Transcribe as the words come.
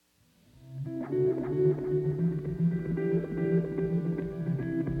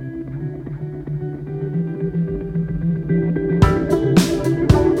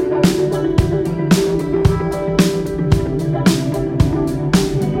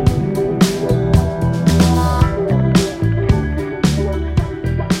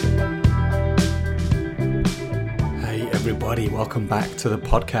back to the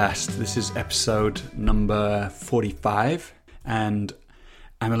podcast. This is episode number 45, and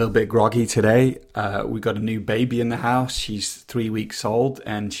I'm a little bit groggy today. We got a new baby in the house. She's 3 weeks old,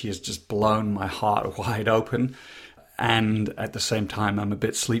 and she has just blown my heart wide open. And at the same time, I'm a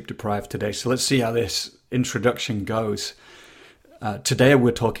bit sleep deprived today. So let's see how this introduction goes. Today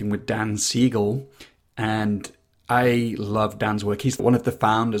we're talking with Dan Siegel, and I love Dan's work. He's one of the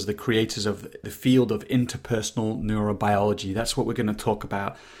founders, the creators of the field of interpersonal neurobiology. That's what we're going to talk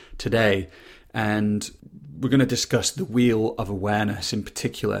about today. And we're going to discuss the wheel of awareness in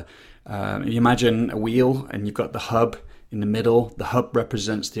particular. You imagine a wheel and you've got the hub in the middle. The hub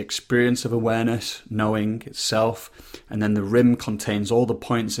represents the experience of awareness, knowing itself. And then the rim contains all the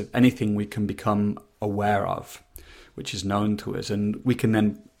points of anything we can become aware of, which is known to us. And we can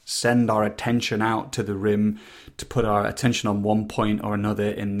then send our attention out to the rim to put our attention on one point or another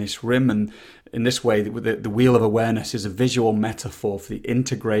in this rim. And in this way, the wheel of awareness is a visual metaphor for the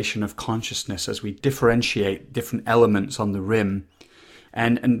integration of consciousness as we differentiate different elements on the rim.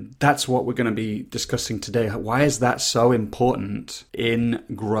 And that's what we're going to be discussing today. Why is that so important in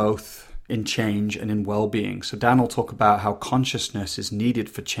growth, in change, and in well-being? So Dan will talk about how consciousness is needed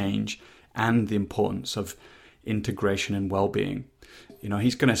for change and the importance of integration and well-being. You know,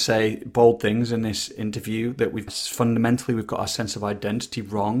 he's going to say bold things in this interview that we've got our sense of identity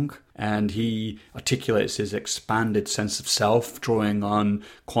wrong. And he articulates his expanded sense of self, drawing on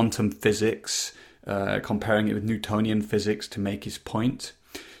quantum physics, comparing it with Newtonian physics to make his point.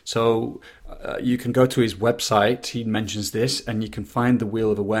 So you can go to his website, he mentions this, and you can find the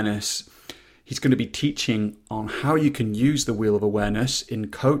Wheel of Awareness. He's going to be teaching on how you can use the Wheel of Awareness in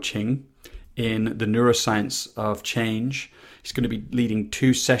coaching in the neuroscience of change. He's going to be leading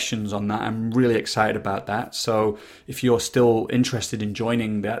 2 sessions on that. I'm really excited about that. So if you're still interested in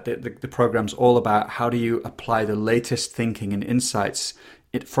joining that, the program's all about how do you apply the latest thinking and insights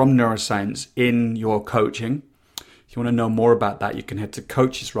from neuroscience in your coaching. If you want to know more about that, you can head to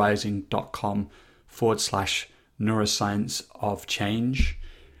coachesrising.com/neuroscience of change.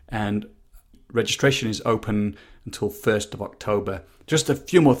 And registration is open until 1st of October. Just a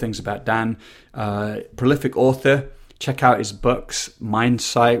few more things about Dan. Prolific author. Check out his books,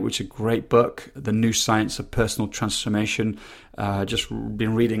 Mindsight, which is a great book, The New Science of Personal Transformation. Just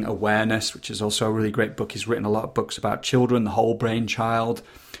been reading Awareness, which is also a really great book. He's written a lot of books about children, the whole brain child,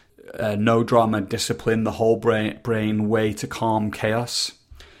 No Drama Discipline, the whole brain way to calm chaos.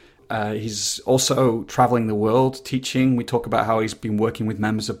 He's also traveling the world teaching. We talk about how he's been working with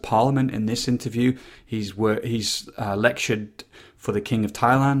members of parliament in this interview. He's lectured for the King of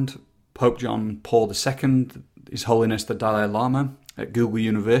Thailand, Pope John Paul II, His Holiness the Dalai Lama at Google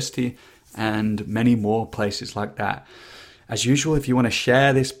University, and many more places like that. As usual, if you want to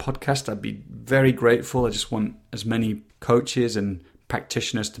share this podcast, I'd be very grateful. I just want as many coaches and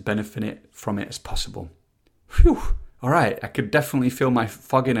practitioners to benefit from it as possible. Phew. All right, I could definitely feel my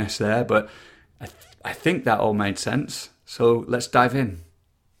fogginess there, but I think that all made sense. So let's dive in.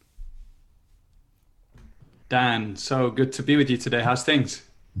 Dan, so good to be with you today. How's things?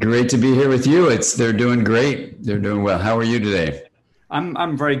 Great to be here with you. They're doing great. They're doing well. How are you today?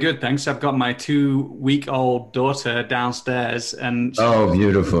 I'm very good, thanks. I've got my 2-week-old daughter downstairs, and she's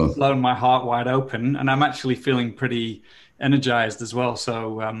beautiful, blown my heart wide open. And I'm actually feeling pretty energized as well.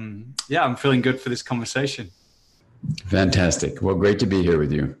 So I'm feeling good for this conversation. Fantastic. Well, great to be here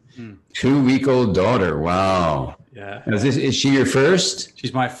with you. 2-week-old daughter. Wow. Yeah. Is she your first?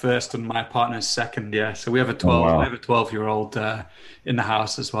 She's my first and my partner's second. Yeah. So we have a 12-year-old in the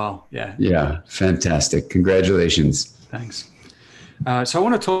house as well. Yeah. Yeah. Fantastic. Congratulations. Thanks. So I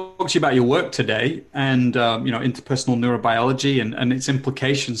want to talk to you about your work today and, interpersonal neurobiology and its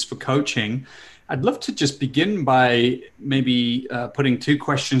implications for coaching. I'd love to just begin by maybe putting 2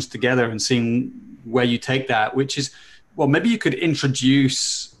 questions together and seeing where you take that, which is, well, maybe you could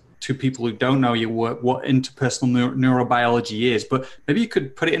introduce to people who don't know your work what interpersonal neurobiology is, but maybe you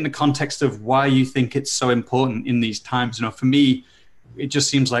could put it in the context of why you think it's so important in these times. You know, for me, it just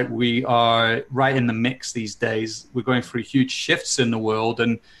seems like we are right in the mix these days. We're going through huge shifts in the world,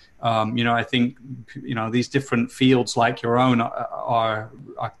 and I think these different fields like your own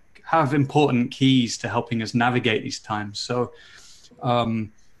have important keys to helping us navigate these times. So,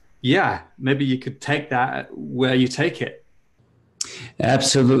 maybe you could take that where you take it.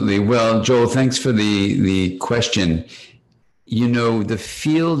 Absolutely. Well, Joel, thanks for the question. You know, the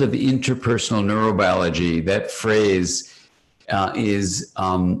field of interpersonal neurobiology, that phrase is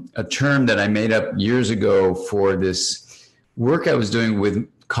a term that I made up years ago for this work I was doing with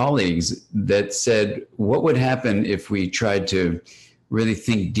colleagues that said, what would happen if we tried to really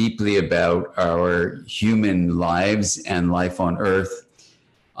think deeply about our human lives and life on Earth.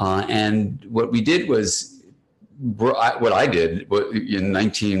 And what we did was, what I did in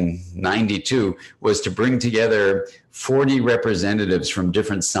 1992 was to bring together 40 representatives from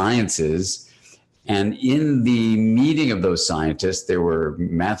different sciences. And in the meeting of those scientists, there were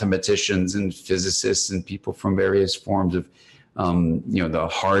mathematicians and physicists and people from various forms of, the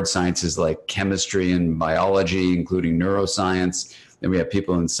hard sciences like chemistry and biology, including neuroscience. Then we have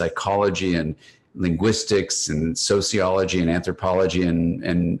people in psychology and linguistics and sociology and anthropology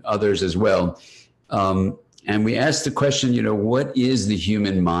and others as well. And we asked the question, what is the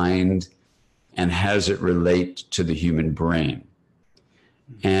human mind and how does it relate to the human brain?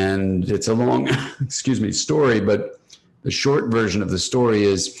 And it's a long, story, but the short version of the story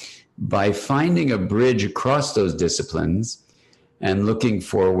is by finding a bridge across those disciplines and looking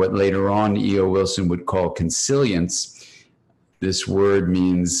for what later on E.O. Wilson would call consilience. This word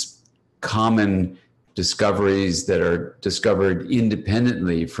means common discoveries that are discovered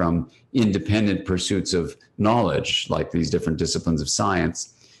independently from independent pursuits of knowledge, like these different disciplines of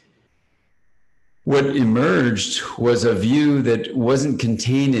science. What emerged was a view that wasn't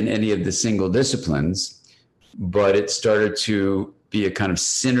contained in any of the single disciplines, but it started to be a kind of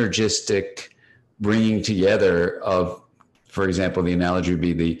synergistic bringing together of, for example, the analogy would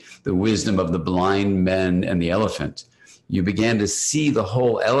be the wisdom of the blind men and the elephant. You began to see the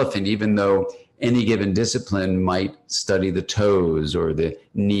whole elephant, even though any given discipline might study the toes or the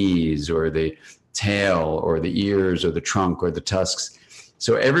knees or the tail or the ears or the trunk or the tusks.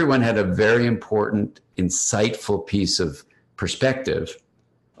 So everyone had a very important, insightful piece of perspective,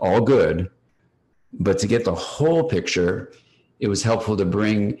 all good. But to get the whole picture, it was helpful to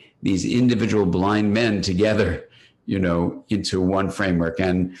bring these individual blind men together, into one framework.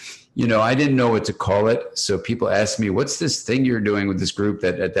 And, I didn't know what to call it. So people asked me, what's this thing you're doing with this group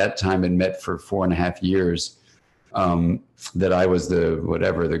that at that time had met for 4.5 years, that I was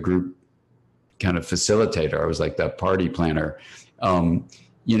the group kind of facilitator. I was like the party planner.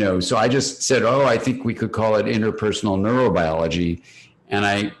 So I just said, I think we could call it interpersonal neurobiology. And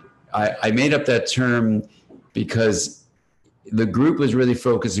I made up that term because the group was really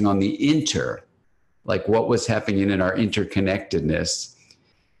focusing on the like what was happening in our interconnectedness.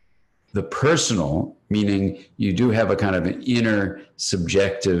 The personal, meaning you do have a kind of an inner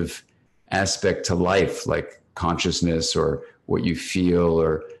subjective aspect to life, like consciousness or what you feel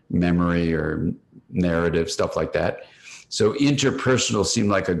or memory or narrative, stuff like that. So interpersonal seemed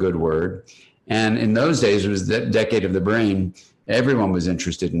like a good word. And in those days, it was the decade of the brain. Everyone was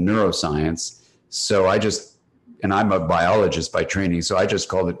interested in neuroscience. So and I'm a biologist by training, so I just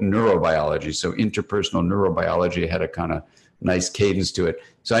called it neurobiology. So interpersonal neurobiology had a kind of nice cadence to it.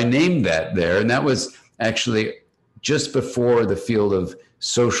 So I named that there. And that was actually just before the field of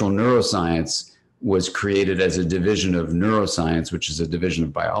social neuroscience was created as a division of neuroscience, which is a division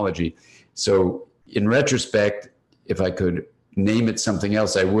of biology. So in retrospect, if I could name it something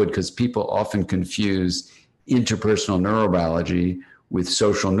else, I would, because people often confuse interpersonal neurobiology with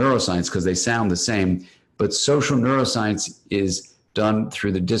social neuroscience because they sound the same. But social neuroscience is done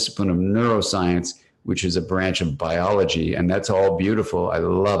through the discipline of neuroscience, which is a branch of biology. And that's all beautiful. I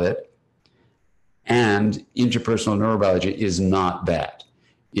love it. And interpersonal neurobiology is not that.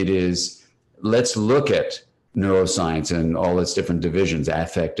 It is, let's look at neuroscience and all its different divisions,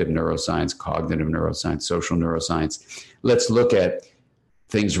 affective neuroscience, cognitive neuroscience, social neuroscience. Let's look at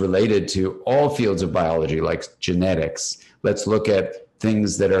things related to all fields of biology, like genetics. Let's look at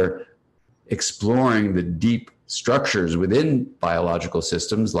things that are exploring the deep structures within biological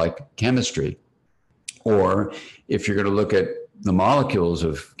systems, like chemistry. Or if you're going to look at the molecules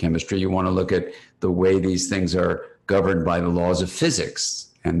of chemistry, you want to look at the way these things are governed by the laws of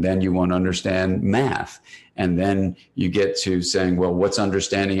physics. And then you want to understand math. And then you get to saying, well, what's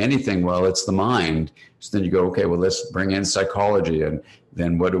understanding anything? Well, it's the mind. So then you go, okay, well, let's bring in psychology. And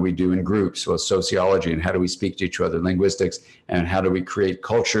then what do we do in groups? Well, sociology. And how do we speak to each other? Linguistics. And how do we create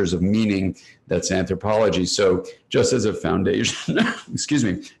cultures of meaning? That's anthropology. So just as a foundation,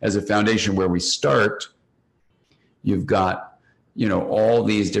 as a foundation where we start, you've got, all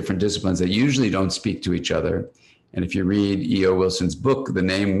these different disciplines that usually don't speak to each other. And if you read E.O. Wilson's book, the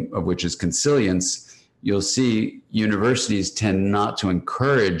name of which is Consilience, you'll see universities tend not to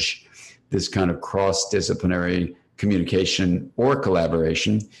encourage this kind of cross-disciplinary communication or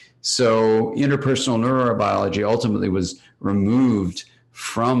collaboration. So interpersonal neurobiology ultimately was removed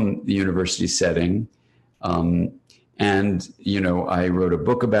from the university setting. I wrote a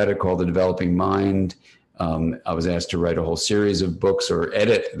book about it called The Developing Mind. I was asked to write a whole series of books or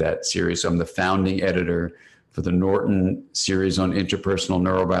edit that series. So I'm the founding editor for the Norton series on interpersonal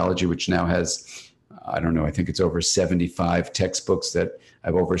neurobiology, which now has, I don't know, I think it's over 75 textbooks that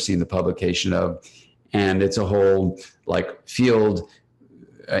I've overseen the publication of. And it's a whole like field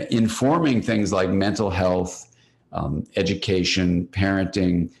informing things like mental health, education,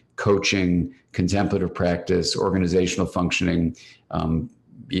 parenting, coaching, contemplative practice, organizational functioning.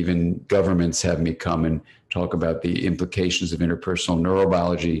 Even governments have me come and talk about the implications of interpersonal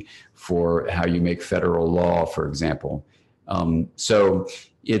neurobiology for how you make federal law, for example. So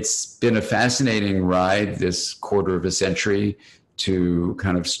it's been a fascinating ride this quarter of a century to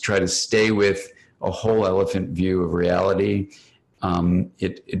kind of try to stay with a whole elephant view of reality.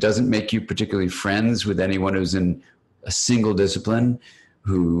 It doesn't make you particularly friends with anyone who's in a single discipline,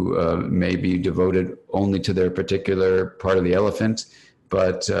 who may be devoted only to their particular part of the elephant.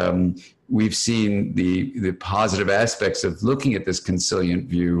 But we've seen the positive aspects of looking at this consilient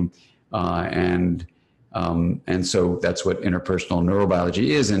view, and so that's what interpersonal neurobiology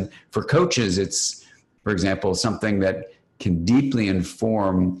is. And for coaches, it's, for example, something that can deeply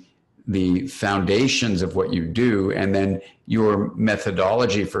inform the foundations of what you do, and then your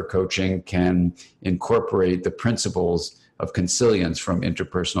methodology for coaching can incorporate the principles of consilience from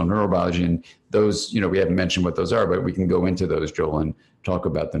interpersonal neurobiology. And those, we haven't mentioned what those are, but we can go into those, Joel, and talk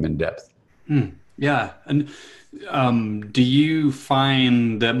about them in depth. Yeah. And do you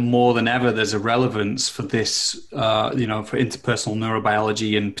find that more than ever there's a relevance for this, for interpersonal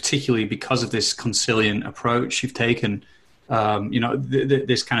neurobiology, and particularly because of this consilient approach you've taken,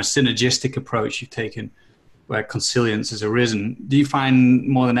 this kind of synergistic approach you've taken where consilience has arisen? Do you find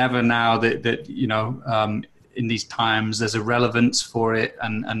more than ever now that in these times there's a relevance for it,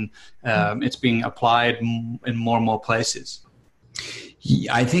 and it's being applied in more and more places?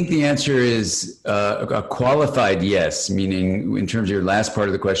 I think the answer is a qualified yes, meaning in terms of your last part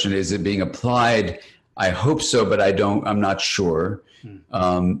of the question, is it being applied? I hope so, but I'm not sure.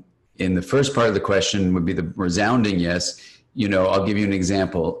 In the first part of the question would be the resounding yes. I'll give you an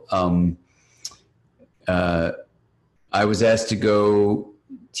example. I was asked to go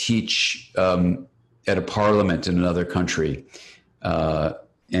teach at a parliament in another country.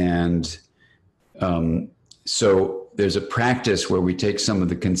 So there's a practice where we take some of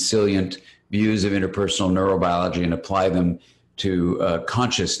the consilient views of interpersonal neurobiology and apply them to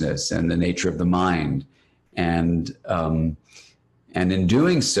consciousness and the nature of the mind. And in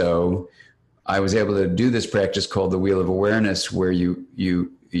doing so, I was able to do this practice called the Wheel of Awareness, where you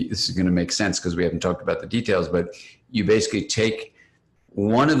this is going to make sense because we haven't talked about the details, but you basically take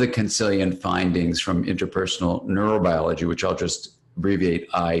one of the consilient findings from interpersonal neurobiology, which I'll just abbreviate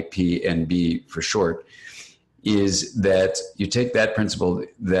IPNB for short, is that you take that principle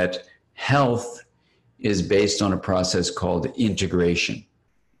that health is based on a process called integration.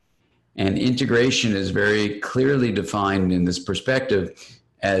 And integration is very clearly defined in this perspective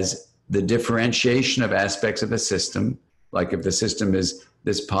as the differentiation of aspects of a system. Like if the system is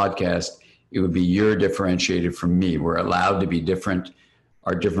this podcast, it would be you're differentiated from me. We're allowed to be different.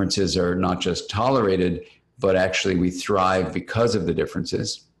 Our differences are not just tolerated, but actually we thrive because of the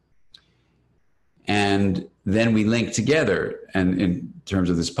differences. And then we link together. And in terms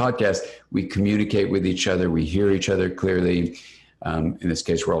of this podcast, we communicate with each other. We hear each other clearly. In this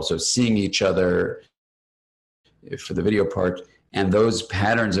case, we're also seeing each other for the video part. And those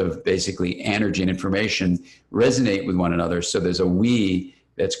patterns of basically energy and information resonate with one another. So there's a we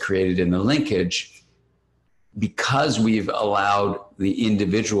that's created in the linkage because we've allowed the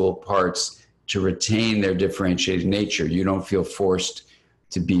individual parts to retain their differentiated nature. You don't feel forced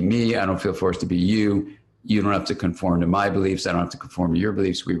to be me. I don't feel forced to be you. You don't have to conform to my beliefs. I don't have to conform to your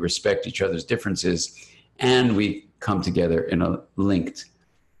beliefs. We respect each other's differences, and we come together in a linked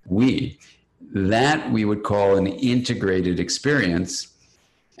we. That we would call an integrated experience,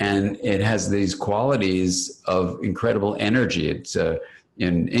 and it has these qualities of incredible energy. It's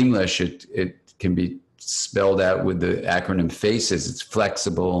in English, it can be spelled out with the acronym FACES. It's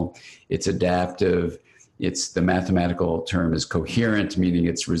flexible, it's adaptive, it's the mathematical term is coherent, meaning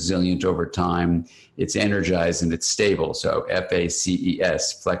it's resilient over time, it's energized, and it's stable. So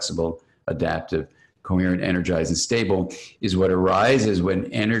FACES, flexible, adaptive, coherent, energized, and stable, is what arises when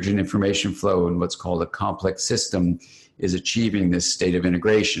energy and information flow in what's called a complex system is achieving this state of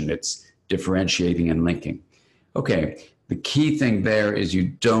integration. It's differentiating and linking. Okay, the key thing there is you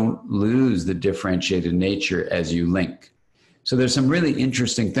don't lose the differentiated nature as you link. So there's some really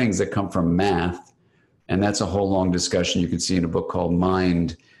interesting things that come from math, and that's a whole long discussion you can see in a book called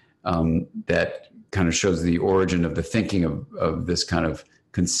Mind, that kind of shows the origin of the thinking of this kind of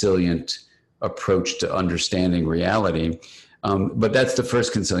consilient approach to understanding reality. But that's the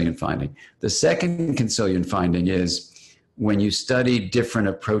first Consilian finding. The second Consilian finding is when you study different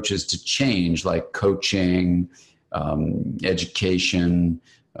approaches to change, like coaching, education,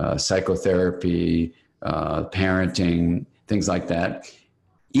 psychotherapy, parenting, things like that,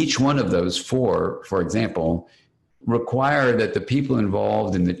 each one of those four, for example, require that the people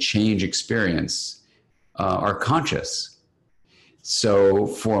involved in the change experience are conscious. So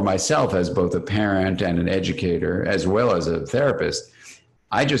for myself, as both a parent and an educator, as well as a therapist,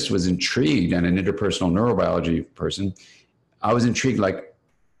 I just was intrigued, and an interpersonal neurobiology person, I was intrigued, like,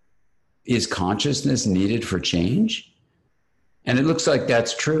 is consciousness needed for change? And it looks like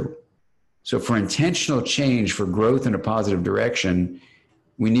that's true. So for intentional change, for growth in a positive direction,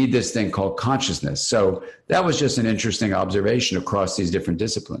 we need this thing called consciousness. So that was just an interesting observation across these different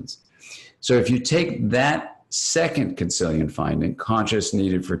disciplines. So if you take that second Consilian finding, conscious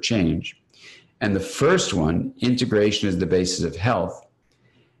needed for change, and the first one, integration is the basis of health,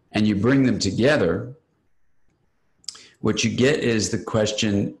 and you bring them together, what you get is the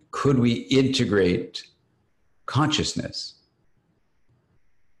question, could we integrate consciousness?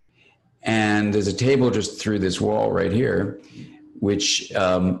 And there's a table just through this wall right here, which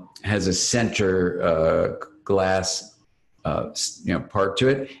has a center glass part to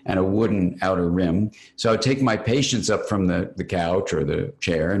it and a wooden outer rim. So I would take my patients up from the couch or the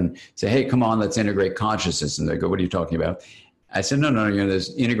chair and say, hey, come on, let's integrate consciousness. And they go, what are you talking about? I said, no,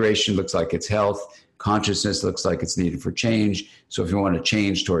 this integration looks like it's health. Consciousness looks like it's needed for change. So if you want to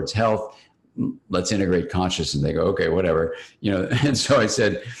change towards health, let's integrate consciousness. And they go, okay, whatever. And so I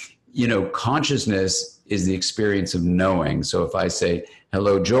said, consciousness is the experience of knowing. So if I say,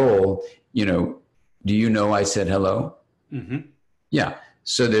 hello, Joel, do you know I said hello? Mm-hmm. Yeah.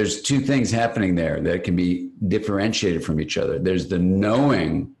 So there's two things happening there that can be differentiated from each other. There's the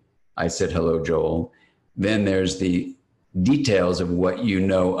knowing I said hello, Joel. Then there's the details of what you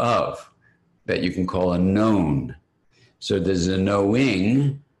know of that you can call a known. So there's a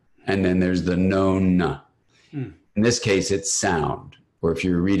knowing, and then there's the known. In this case, it's sound. Or if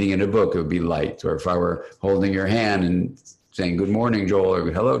you're reading in a book, it would be light. Or if I were holding your hand and saying, good morning, Joel,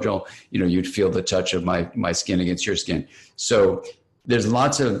 or hello, Joel, you'd feel the touch of my skin against your skin. So there's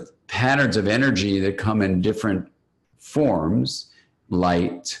lots of patterns of energy that come in different forms,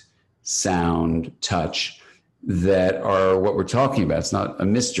 light, sound, touch, that are what we're talking about. It's not a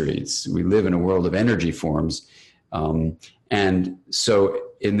mystery. We live in a world of energy forms. And so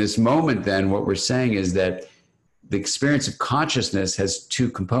in this moment, then, what we're saying is that the experience of consciousness has two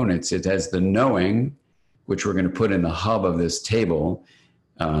components. It has the knowing, which we're going to put in the hub of this table.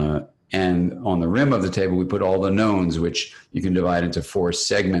 And on the rim of the table, we put all the knowns, which you can divide into four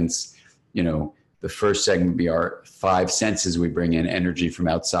segments. The first segment would be our five senses. We bring in energy from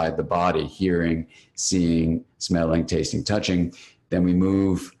outside the body, hearing, seeing, smelling, tasting, touching. Then we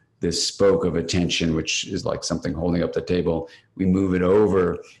move this spoke of attention, which is like something holding up the table. We move it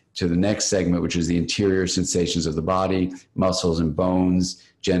over to the next segment, which is the interior sensations of the body, muscles and bones,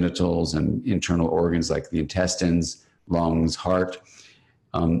 genitals and internal organs like the intestines, lungs, heart.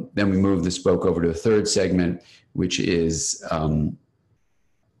 Then we move the spoke over to the third segment, which is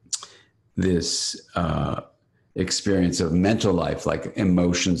this experience of mental life, like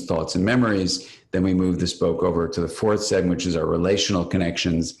emotions, thoughts, and memories. Then we move the spoke over to the fourth segment, which is our relational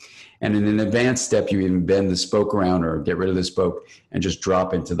connections. And in an advanced step, you even bend the spoke around or get rid of the spoke and just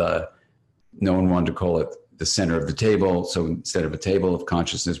drop into no one wanted to call it the center of the table. So instead of a table of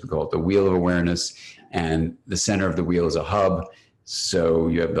consciousness, we call it the wheel of awareness. And the center of the wheel is a hub. So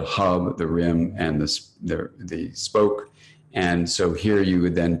you have the hub, the rim, and the spoke. And so here you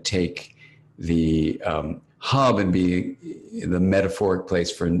would then take the hub and be the metaphoric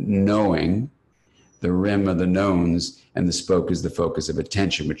place for knowing, the rim of the knowns, and the spoke is the focus of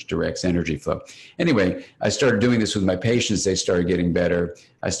attention, which directs energy flow. Anyway, I started doing this with my patients. They started getting better.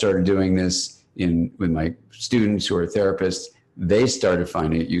 I started doing this with my students who are therapists. They started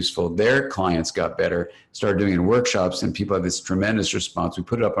finding it useful. Their clients got better, started doing it in workshops, and people have this tremendous response. We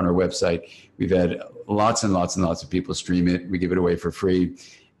put it up on our website. We've had lots and lots and lots of people stream it. We give it away for free.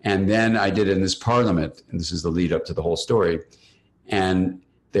 And then I did it in this parliament, and this is the lead up to the whole story. And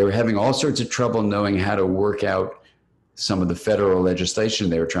they were having all sorts of trouble knowing how to work out some of the federal legislation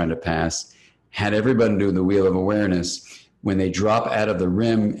they were trying to pass. Had everybody do the wheel of awareness. When they drop out of the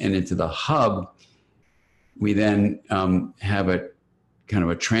rim and into the hub, we then have a kind of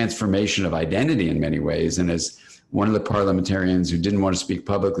a transformation of identity in many ways. And as one of the parliamentarians who didn't want to speak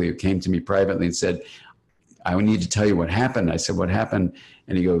publicly, who came to me privately and said, I need to tell you what happened. I said, what happened?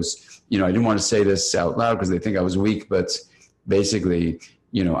 And he goes, I didn't want to say this out loud because they think I was weak, but basically,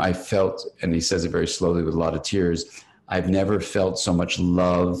 I felt, and he says it very slowly with a lot of tears, I've never felt so much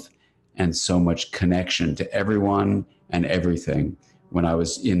love and so much connection to everyone and everything when I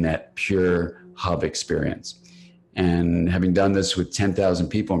was in that pure hub experience. And having done this with 10,000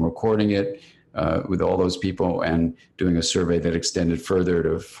 people and recording it with all those people and doing a survey that extended further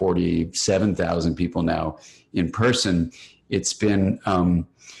to 47,000 people now in person, it's been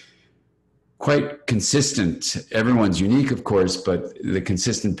quite consistent. Everyone's unique, of course, but the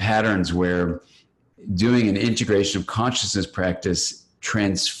consistent patterns where doing an integration of consciousness practice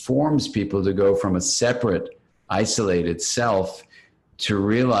transforms people to go from a separate, isolated self to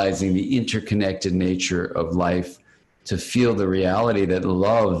realizing the interconnected nature of life, to feel the reality that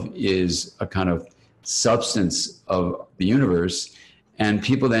love is a kind of substance of the universe. And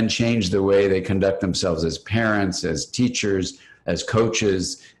people then change the way they conduct themselves as parents, as teachers, as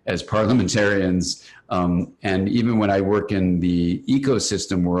coaches, as parliamentarians. And even when I work in the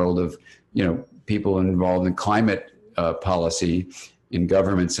ecosystem world of, people involved in climate policy in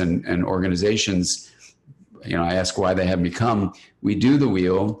governments and organizations, I ask why they haven't become. We do the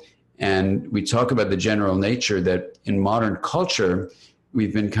wheel, and we talk about the general nature that in modern culture,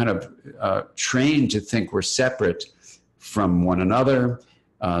 we've been kind of trained to think we're separate from one another,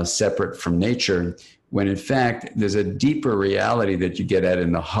 separate from nature, when in fact, there's a deeper reality that you get at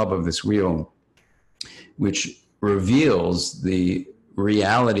in the hub of this wheel, which reveals the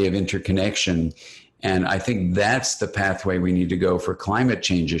reality of interconnection. And I think that's the pathway we need to go for climate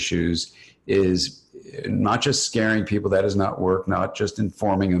change issues, is not just scaring people, that has not worked, not just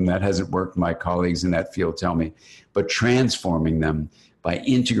informing them, that hasn't worked, my colleagues in that field tell me, but transforming them by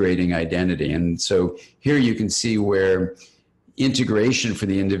integrating identity. And so here you can see where integration for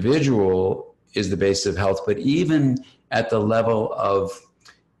the individual is the basis of health, but even at the level of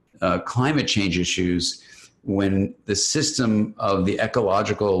climate change issues, when the system of the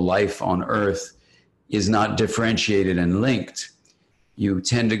ecological life on Earth is not differentiated and linked, you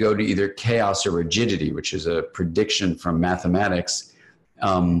tend to go to either chaos or rigidity, which is a prediction from mathematics.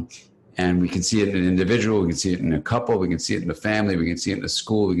 And we can see it in an individual, we can see it in a couple, we can see it in a family, we can see it in a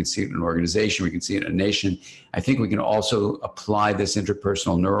school, we can see it in an organization, we can see it in a nation. I think we can also apply this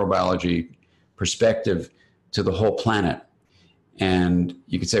interpersonal neurobiology perspective to the whole planet. And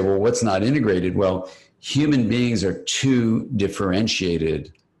you could say, well, what's not integrated? Well, human beings are too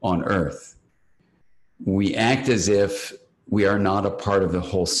differentiated on Earth. We act as if we are not a part of the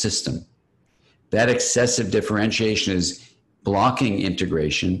whole system. That excessive differentiation is blocking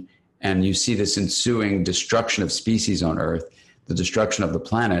integration, and you see this ensuing destruction of species on Earth, the destruction of the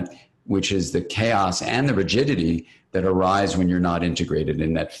planet, which is the chaos and the rigidity that arise when you're not integrated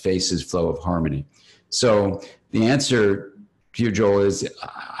in that phases flow of harmony. So the answer to you, Joel, is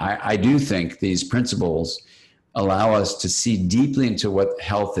I do think these principles allow us to see deeply into what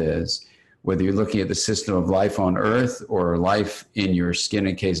health is, whether you're looking at the system of life on Earth or life in your skin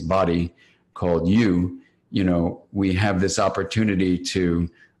encased body called you. We have this opportunity to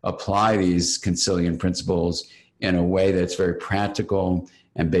apply these Consilian principles in a way that's very practical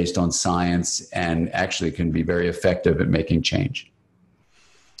and based on science, and actually can be very effective at making change.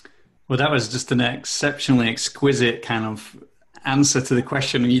 Well, that was just an exceptionally exquisite kind of answer to the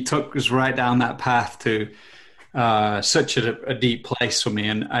question. You took us right down that path to such a deep place for me.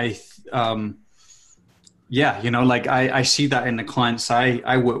 And I see that in the clients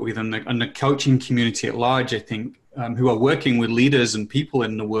I work with and the coaching community at large, I think, who are working with leaders and people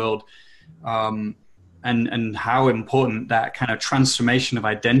in the world, and how important that kind of transformation of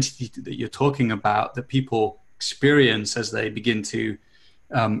identity that you're talking about, that people experience as they begin to,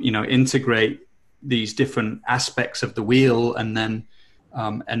 integrate these different aspects of the wheel, and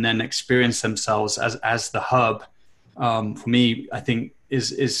then experience themselves as the hub. For me, I think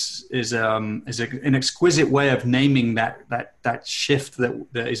is an exquisite way of naming that shift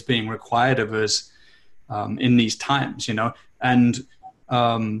that is being required of us in these times, and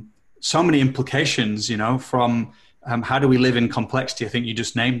so many implications, from how do we live in complexity? I think you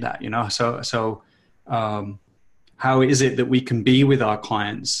just named that, So how is it that we can be with our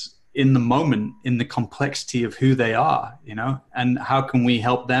clients in the moment, in the complexity of who they are, and how can we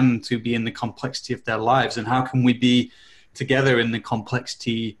help them to be in the complexity of their lives, and how can we be together in the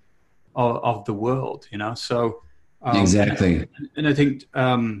complexity of the world, So exactly. And I think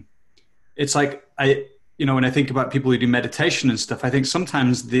it's like when I think about people who do meditation and stuff, I think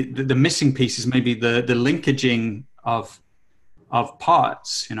sometimes the missing piece is maybe the linkaging of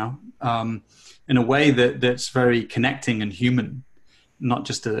parts, in a way that's very connecting and human, not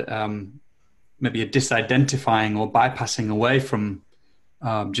just maybe a disidentifying or bypassing away from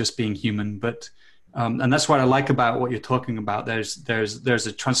just being human. But and that's what I like about what you're talking about. There's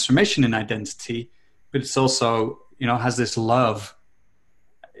a transformation in identity, but it's also has this love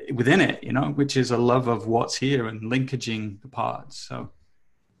within it, which is a love of what's here and linkaging the parts. So.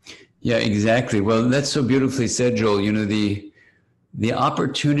 Yeah, exactly. Well, that's so beautifully said, Joel. The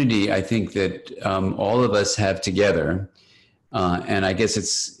opportunity I think that all of us have together, and I guess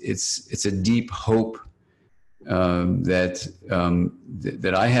it's a deep hope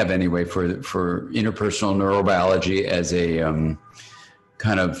that I have anyway for interpersonal neurobiology as a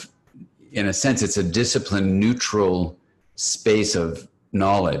kind of, in a sense, it's a discipline neutral space of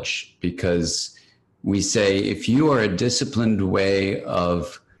knowledge, because we say if you are a disciplined way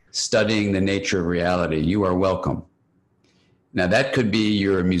of studying the nature of reality, you are welcome. Now that could be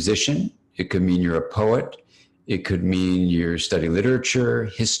you're a musician, it could mean you're a poet, it could mean you study literature,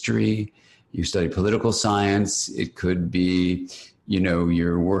 history, you study political science, it could be,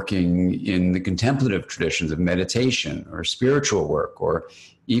 you're working in the contemplative traditions of meditation or spiritual work, or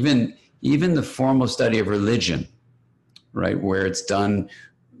even the formal study of religion, right? Where it's done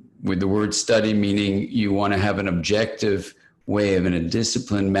with the word study, meaning you want to have an objective way of, in a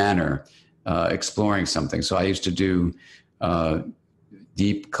disciplined manner, exploring something. So I used to do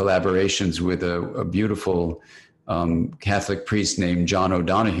deep collaborations with a beautiful Catholic priest named John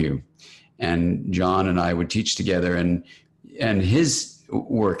O'Donohue. And John and I would teach together, and his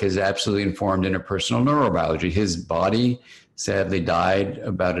work has absolutely informed interpersonal neurobiology. His body sadly died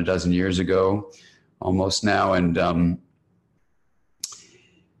about a dozen years ago, almost now. And,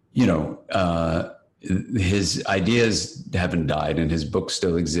 his ideas haven't died and his books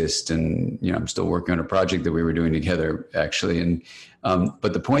still exist. And, I'm still working on a project that we were doing together, actually. And,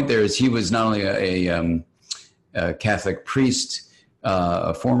 but the point there is he was not only a Catholic priest,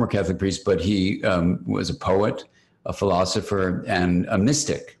 a former Catholic priest, but he was a poet, a philosopher, and a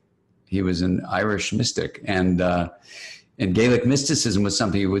mystic. He was an Irish mystic. And Gaelic mysticism was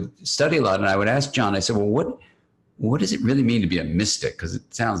something he would study a lot. And I would ask John, I said, well, what does it really mean to be a mystic? Because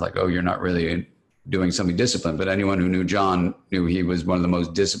it sounds like, you're not really doing something disciplined. But anyone who knew John knew he was one of the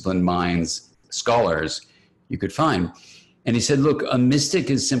most disciplined minds, scholars you could find. And he said, look, a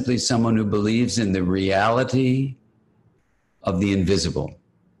mystic is simply someone who believes in the reality of the invisible.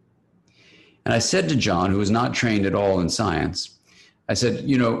 And I said to John, who was not trained at all in science, I said,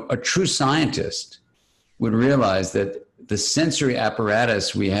 a true scientist would realize that the sensory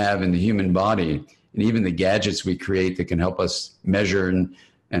apparatus we have in the human body, and even the gadgets we create that can help us measure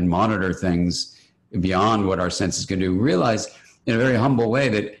and monitor things beyond what our senses can do, realize in a very humble way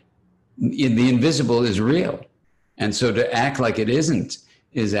that the invisible is real. And so to act like it isn't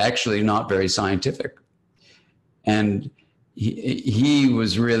is actually not very scientific. And he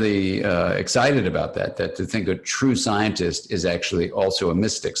was really excited about that to think a true scientist is actually also a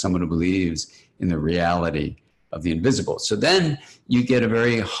mystic, someone who believes in the reality of the invisible. So then you get a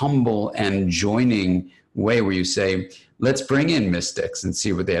very humble and joining way where you say, let's bring in mystics and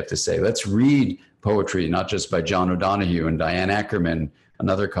see what they have to say. Let's read poetry, not just by John O'Donohue and Diane Ackerman,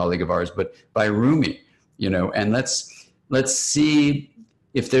 another colleague of ours, but by Rumi, and let's see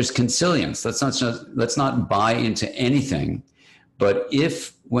if there's consilience. Let's not buy into anything. But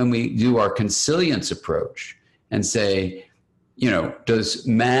if, when we do our consilience approach and say, does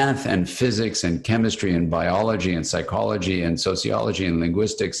math and physics and chemistry and biology and psychology and sociology and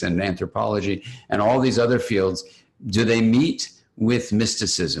linguistics and anthropology and all these other fields, do they meet with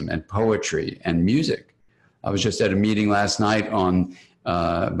mysticism and poetry and music? I was just at a meeting last night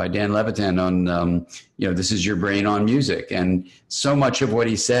by Dan Levitan on, this is your brain on music. And so much of what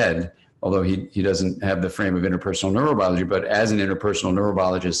he said, although he doesn't have the frame of interpersonal neurobiology, but as an interpersonal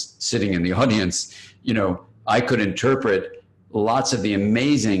neurobiologist sitting in the audience, I could interpret lots of the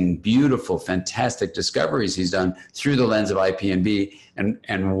amazing, beautiful, fantastic discoveries he's done through the lens of IPNB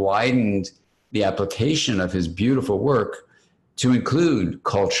and widened the application of his beautiful work to include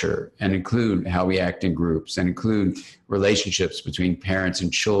culture and include how we act in groups and include relationships between parents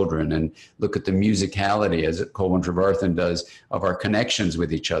and children and look at the musicality, as Colwyn Trevarthen does, of our connections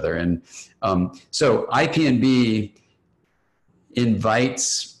with each other. And so IPNB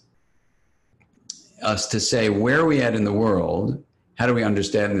invites us to say, where are we at in the world? How do we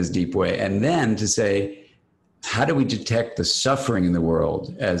understand in this deep way? And then to say, how do we detect the suffering in the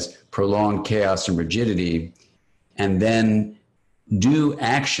world as prolonged chaos and rigidity, and then do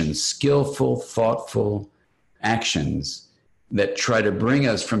actions, skillful, thoughtful actions that try to bring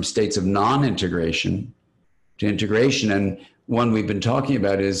us from states of non-integration to integration. And one we've been talking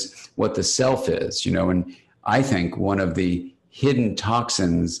about is what the self is, and I think one of the hidden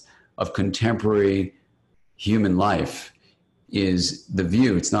toxins of contemporary human life is the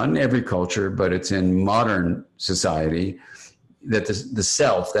view, it's not in every culture, but it's in modern society, that the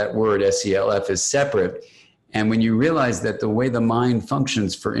self, that word SELF, is separate. And when you realize that the way the mind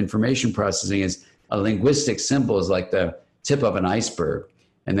functions for information processing is a linguistic symbol is like the tip of an iceberg.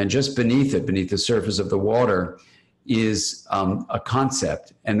 And then just beneath it, beneath the surface of the water, is a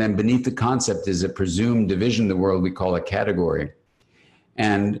concept. And then beneath the concept is a presumed division of the world we call a category.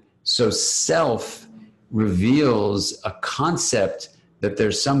 And so self reveals a concept that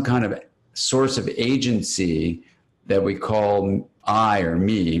there's some kind of source of agency that we call I or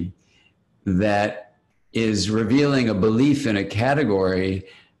me, that is revealing a belief in a category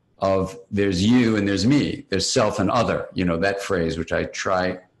of there's you and there's me, there's self and other, that phrase, which I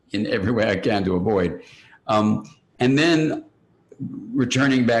try in every way I can to avoid. And then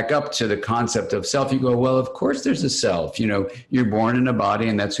returning back up to the concept of self, you go, well, of course there's a self. You're born in a body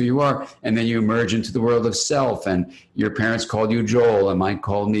and that's who you are. And then you emerge into the world of self, and your parents called you Joel and mine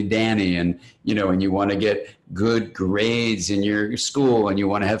called me Danny. And, and you want to get good grades in your school and you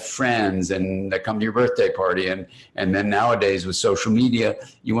want to have friends and that come to your birthday party. And then nowadays with social media,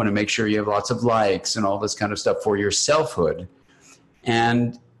 you want to make sure you have lots of likes and all this kind of stuff for your selfhood.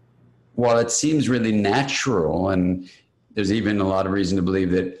 And while it seems really natural, and there's even a lot of reason to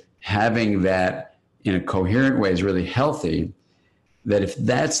believe that having that in a coherent way is really healthy, that if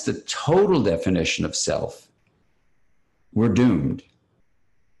that's the total definition of self, we're doomed.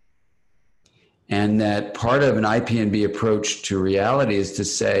 And that part of an IPNB approach to reality is to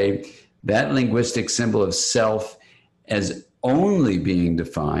say that linguistic symbol of self as only being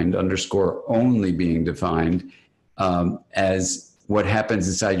defined, underscore only being defined, as what happens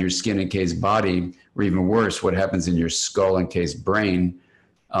inside your skin encased body, or even worse, what happens in your skull encased brain,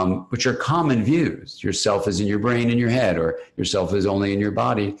 which are common views. Yourself is in your brain and your head, or yourself is only in your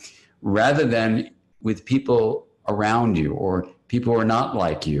body, rather than with people around you, or people who are not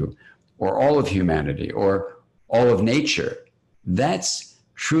like you, or all of humanity, or all of nature. That's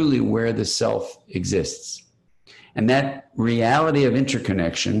truly where the self exists. And that reality of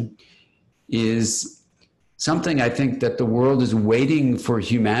interconnection is something I think that the world is waiting for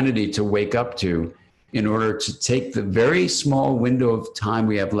humanity to wake up to in order to take the very small window of time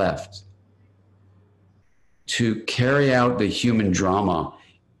we have left to carry out the human drama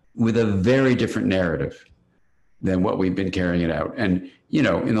with a very different narrative than what we've been carrying it out. And,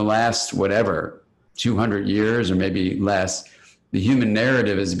 in the last, 200 years or maybe less, the human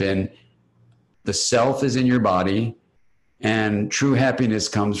narrative has been the self is in your body, and true happiness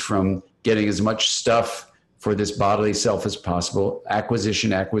comes from getting as much stuff for this bodily self as possible,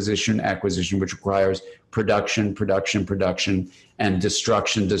 acquisition, which requires production, and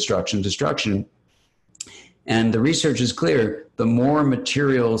destruction. And the research is clear. The more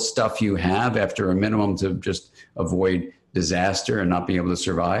material stuff you have after a minimum to just avoid disaster and not being able to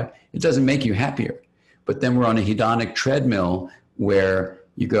survive, it doesn't make you happier. But then we're on a hedonic treadmill where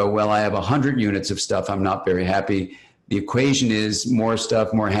you go, well, I have 100 units of stuff, I'm not very happy. The equation is more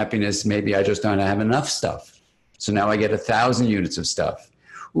stuff, more happiness. Maybe I just don't have enough stuff. So now I get 1,000 units of stuff.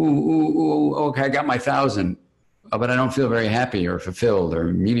 Okay, I got my 1,000, but I don't feel very happy or fulfilled or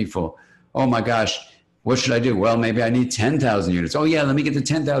meaningful. Oh my gosh, what should I do? Well, maybe I need 10,000 units. Oh yeah, let me get to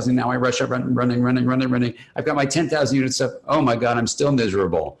 10,000. Now I rush up, running. I've got my 10,000 units of stuff. Oh my God, I'm still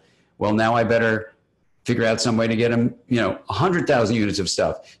miserable. Well, now I better figure out some way to get them, 100,000 units of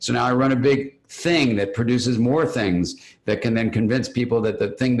stuff. So now I run a big thing that produces more things that can then convince people that the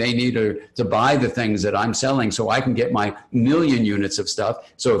thing they need to buy the things that I'm selling so I can get my 1,000,000 units of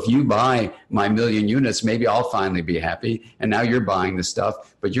stuff. So if you buy my 1,000,000 units, maybe I'll finally be happy. And now you're buying the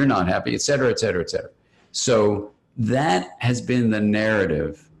stuff, but you're not happy, et cetera, et cetera, et cetera. So that has been the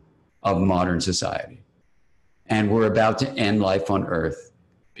narrative of modern society. And we're about to end life on earth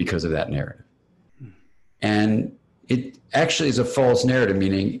because of that narrative. And it actually is a false narrative,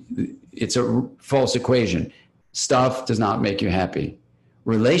 meaning it's a false equation. Stuff does not make you happy.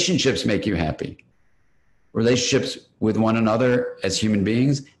 Relationships make you happy. Relationships with one another as human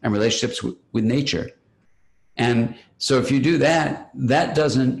beings and relationships with nature. And so if you do that, that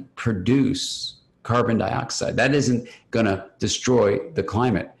doesn't produce carbon dioxide. That isn't going to destroy the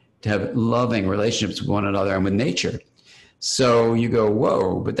climate, to have loving relationships with one another and with nature. So you go,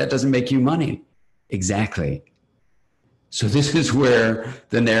 whoa, but that doesn't make you money. Exactly. So this is where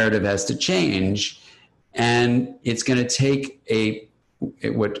the narrative has to change, and it's going to take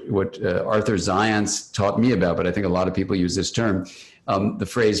what Arthur Zients taught me about, but I think a lot of people use this term, the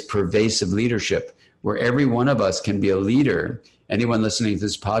phrase pervasive leadership, where every one of us can be a leader. Anyone listening to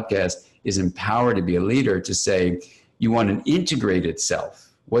this podcast is empowered to be a leader, to say, you want an integrated self.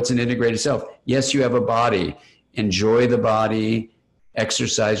 What's an integrated self? Yes, you have a body. Enjoy the body.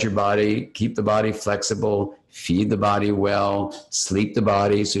 exercise your body, keep the body flexible, feed the body well, sleep the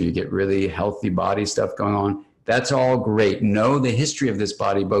body so you get really healthy body stuff going on. That's all great. Know the history of this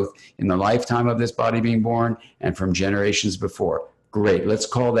body, both in the lifetime of this body being born and from generations before. Great. Let's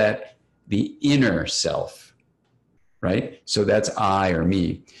call that the inner self, right? So that's I or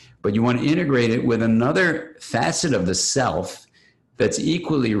me. But you want to integrate it with another facet of the self that's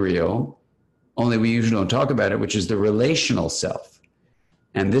equally real, only we usually don't talk about it, which is the relational self.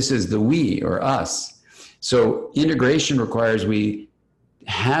 And this is the we or us. So integration requires we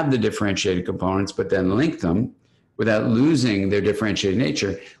have the differentiated components, but then link them without losing their differentiated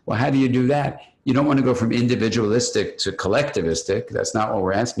nature. Well, how do you do that? You don't want to go from individualistic to collectivistic. That's not what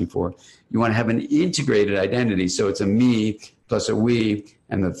we're asking for. You want to have an integrated identity. So it's a me plus a we.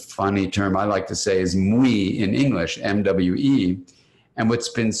 And the funny term I like to say is mwe in English, MWE. And what's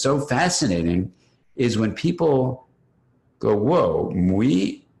been so fascinating is when people go, whoa,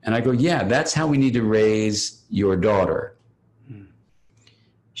 mwe? And I go, yeah, that's how we need to raise your daughter.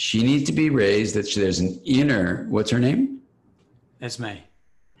 She needs to be raised that there's an inner, what's her name? Esme.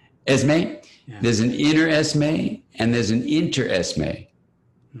 Esme? Yeah. There's an inner Esme and there's an inter Esme.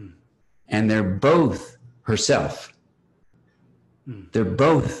 And they're both herself. They're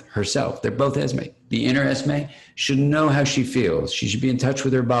both herself. They're both Esme. The inner Esme should know how she feels. She should be in touch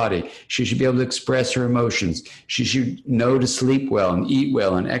with her body. She should be able to express her emotions. She should know to sleep well and eat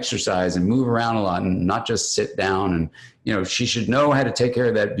well and exercise and move around a lot and not just sit down. And, you know, she should know how to take care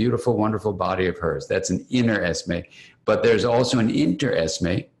of that beautiful, wonderful body of hers. That's an inner Esme. But there's also an inter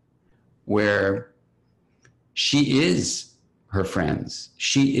Esme where she is her friends.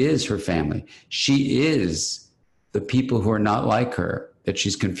 She is her family. She is the people who are not like her, that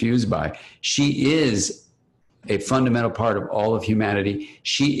she's confused by. She is a fundamental part of all of humanity.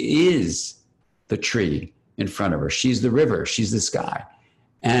 She is the tree in front of her. She's the river. She's the sky.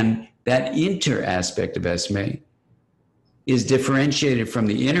 And that inter aspect of Esme is differentiated from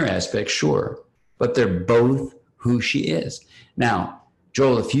the inner aspect, sure, but they're both who she is. Now,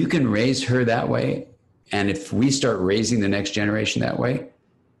 Joel, if you can raise her that way, and if we start raising the next generation that way,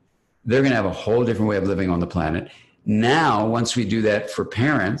 they're going to have a whole different way of living on the planet. Now, once we do that for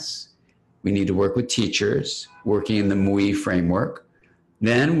parents, we need to work with teachers, working in the MWE framework.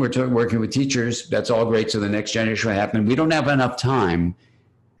 Then we're working with teachers. That's all great. So the next generation will happen. We don't have enough time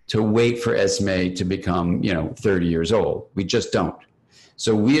to wait for Esme to become, 30 years old. We just don't.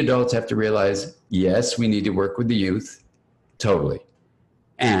 So we adults have to realize, yes, we need to work with the youth, totally.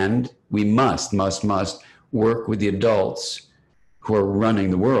 And we must work with the adults who are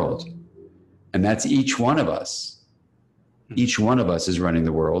running the world. And that's each one of us. Each one of us is running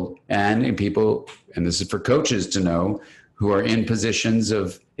the world. And in people, and this is for coaches to know, who are in positions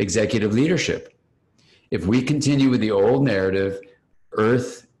of executive leadership. If we continue with the old narrative,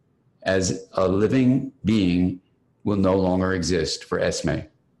 Earth as a living being will no longer exist for Esme.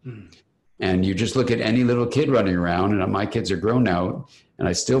 And you just look at any little kid running around, and my kids are grown now, and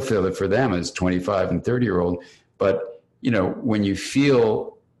I still feel it for them as 25 and 30-year-old. But, when you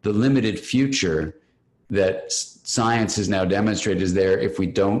feel the limited future that science has now demonstrated is there if we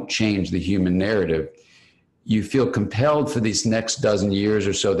don't change the human narrative, you feel compelled for these next dozen years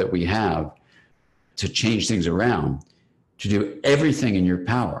or so that we have to change things around, to do everything in your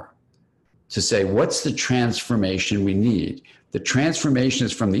power, to say, what's the transformation we need? The transformation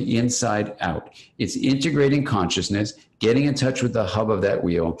is from the inside out. It's integrating consciousness, getting in touch with the hub of that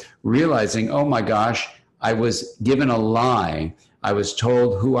wheel, realizing, oh my gosh, I was given a lie. I was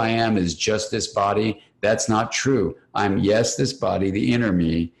told who I am is just this body. That's not true. I'm, yes, this body, the inner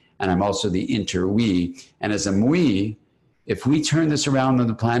me, and I'm also the inter we. And as a we, if we turn this around on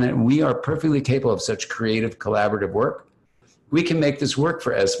the planet, we are perfectly capable of such creative, collaborative work. We can make this work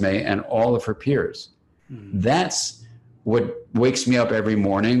for Esme and all of her peers. That's what wakes me up every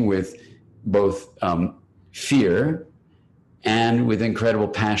morning with both fear and with incredible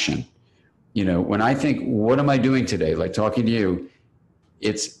passion. When I think, what am I doing today? Like talking to you,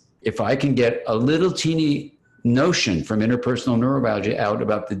 it's if I can get a little teeny notion from interpersonal neurobiology out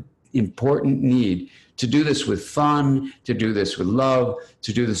about the important need to do this with fun, to do this with love,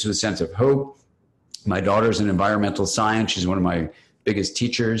 to do this with a sense of hope. My daughter's in environmental science. She's one of my biggest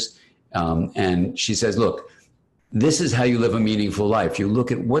teachers. And she says, look, this is how you live a meaningful life. You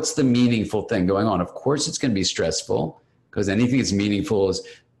look at what's the meaningful thing going on. Of course, it's going to be stressful because anything that's meaningful is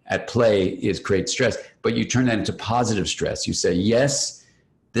at play is create stress, but you turn that into positive stress. You say, yes,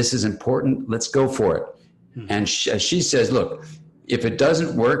 this is important. Let's go for it. And she says, look, if it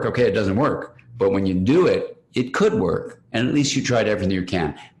doesn't work, okay, it doesn't work. But when you do it, it could work. And at least you tried everything you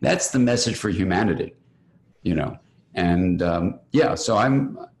can. That's the message for humanity. And so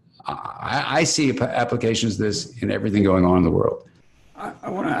I see applications of this in everything going on in the world. I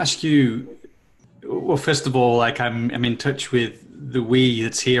want to ask you, well, first of all, like I'm in touch with the we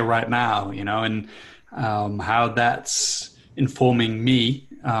that's here right now, and how that's informing me.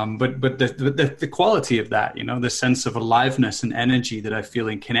 But the quality of that, the sense of aliveness and energy that I feel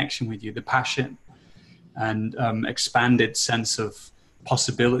in connection with you, the passion and expanded sense of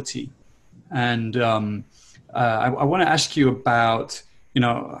possibility. And I want to ask you about,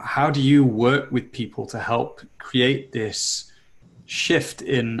 how do you work with people to help create this shift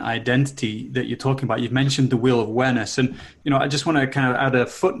in identity that you're talking about? You've mentioned the wheel of awareness, and I just want to kind of add a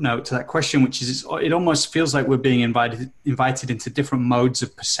footnote to that question, which is it almost feels like we're being invited into different modes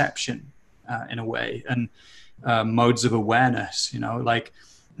of perception in a way, and modes of awareness, like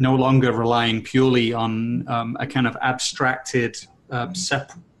no longer relying purely on a kind of abstracted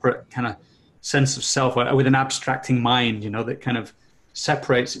separate kind of sense of self with an abstracting mind, that kind of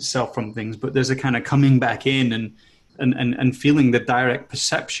separates itself from things, but there's a kind of coming back in and feeling the direct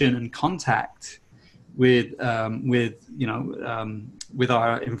perception and contact with our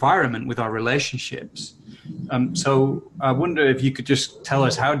environment, with our relationships. So I wonder if you could just tell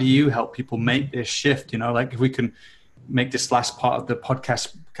us, how do you help people make this shift? Like if we can make this last part of the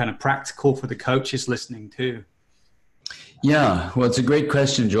podcast kind of practical for the coaches listening too. Yeah, well, it's a great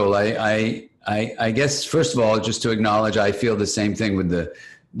question, Joel. I guess, first of all, just to acknowledge, I feel the same thing with the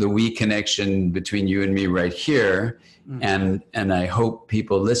we connection between you and me right here. And I hope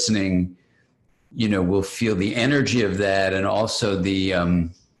people listening, will feel the energy of that, and also the, I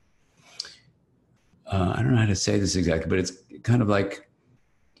don't know how to say this exactly, but it's kind of like,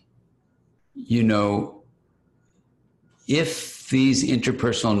 if these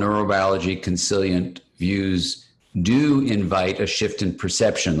interpersonal neurobiology consilient views do invite a shift in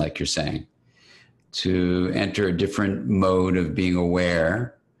perception, like you're saying, to enter a different mode of being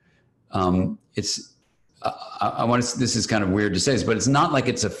aware, this is kind of weird to say this, but it's not like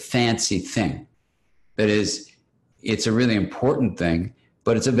it's a fancy thing. That is, it's a really important thing,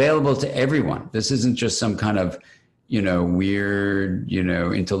 but it's available to everyone. This isn't just some kind of, weird,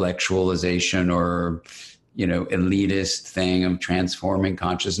 intellectualization or, elitist thing of transforming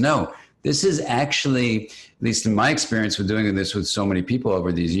consciousness. No, this is actually, at least in my experience with doing this with so many people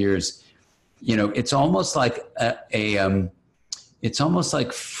over these years, it's almost like it's almost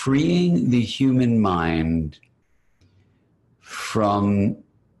like freeing the human mind from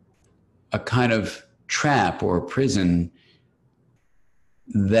a kind of trap or prison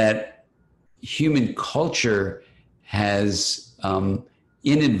that human culture has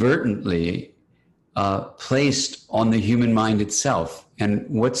inadvertently placed on the human mind itself. And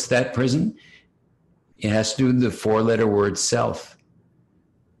what's that prison? It has to do with the four-letter word self.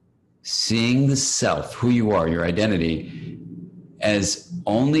 Seeing the self, who you are, your identity, as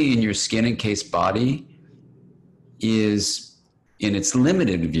only in your skin encased body is, in its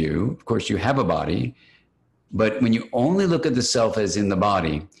limited view, of course you have a body, but when you only look at the self as in the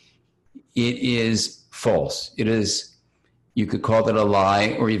body, it is false. It is, you could call that a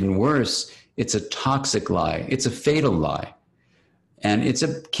lie, or even worse, it's a toxic lie. It's a fatal lie. And it's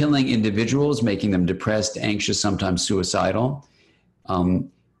killing individuals, making them depressed, anxious, sometimes suicidal.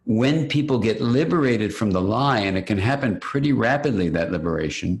 When people get liberated from the lie, and it can happen pretty rapidly, that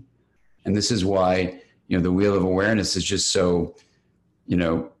liberation, and this is why, the wheel of awareness is just so,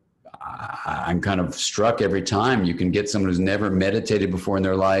 I'm kind of struck every time you can get someone who's never meditated before in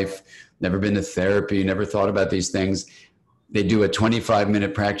their life, never been to therapy, never thought about these things. They do a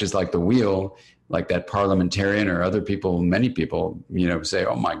 25-minute practice like the wheel, like that parliamentarian or other people, many people, say,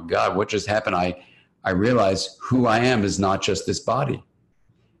 oh my God, what just happened? I realize who I am is not just this body.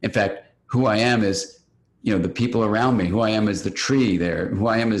 In fact, who I am is, the people around me. Who I am is the tree there. Who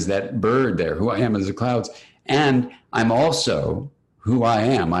I am is that bird there. Who I am is the clouds. And I'm also who I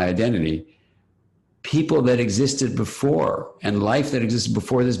am, my identity, people that existed before, and life that existed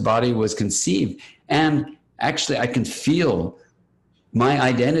before this body was conceived. And actually, I can feel my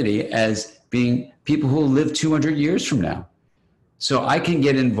identity as being people who will live 200 years from now. So I can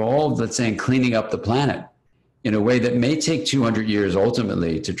get involved, let's say, in cleaning up the planet in a way that may take 200 years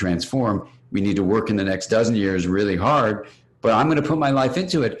ultimately to transform. We need to work in the next dozen years really hard, but I'm going to put my life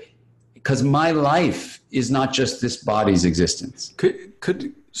into it because my life is not just this body's existence.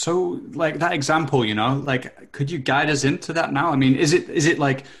 So like that example, could you guide us into that now? I mean, is it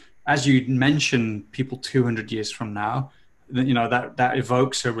like, as you mentioned, people 200 years from now, that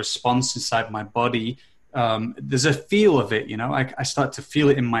evokes a response inside my body. There's a feel of it, I start to feel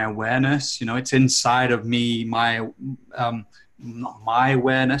it in my awareness, it's inside of me, my, not my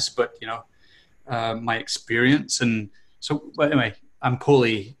awareness, but, my experience. And so, well, anyway, I'm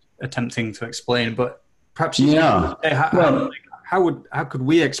poorly attempting to explain, but perhaps you Yeah. can say Well, how could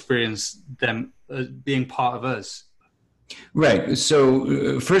we experience them being part of us? right.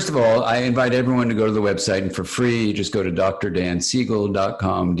 So, first of all, I invite everyone to go to the website, and for free, just go to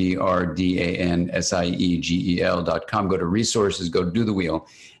drdansiegel.com, drdansiegel.com, go to resources, go do the wheel,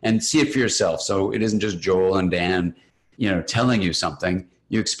 and see it for yourself. So it isn't just Joel and Dan, telling you something.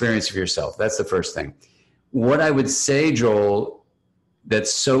 You experience it for yourself. That's the first thing. What I would say, Joel,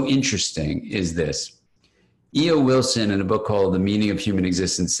 that's so interesting is this. E.O. Wilson, in a book called The Meaning of Human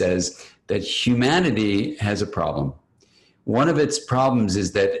Existence, says that humanity has a problem. One of its problems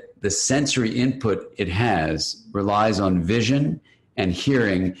is that the sensory input it has relies on vision and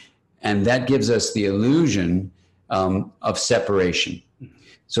hearing, and that gives us the illusion of separation.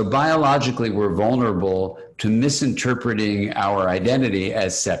 So biologically, we're vulnerable to misinterpreting our identity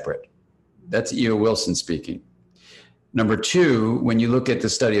as separate. That's E.O. Wilson speaking. Number two, when you look at the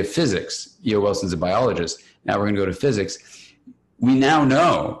study of physics, E.O. Wilson's a biologist, now we're going to go to physics, we now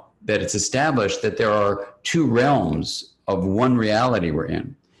know that it's established that there are two realms of one reality we're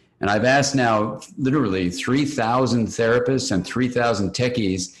in. And I've asked now literally 3,000 therapists and 3,000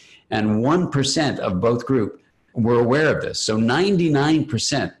 techies, and 1% of both group were aware of this. So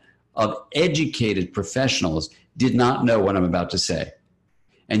 99% of educated professionals did not know what I'm about to say.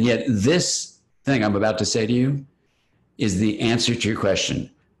 And yet this thing I'm about to say to you is the answer to your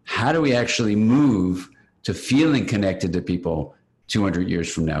question. How do we actually move to feeling connected to people 200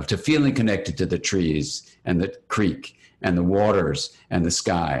 years from now, to feeling connected to the trees and the creek and the waters and the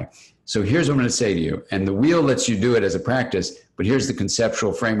sky? So here's what I'm going to say to you. And the wheel lets you do it as a practice, but here's the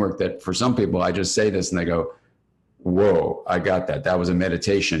conceptual framework that for some people, I just say this and they go, whoa, I got that. That was a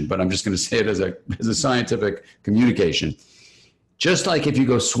meditation, but I'm just going to say it as a scientific communication. Just like if you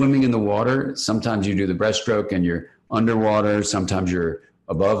go swimming in the water, sometimes you do the breaststroke and you're underwater, sometimes you're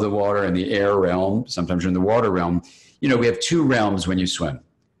above the water in the air realm, sometimes you're in the water realm. We have two realms when you swim,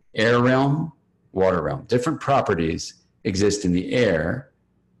 air realm, water realm. Different properties exist in the air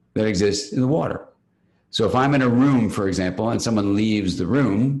that exist in the water. So if I'm in a room, for example, and someone leaves the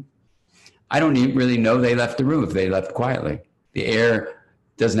room, I don't really know they left the room if they left quietly. The air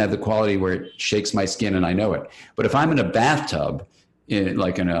doesn't have the quality where it shakes my skin and I know it. But if I'm in a bathtub,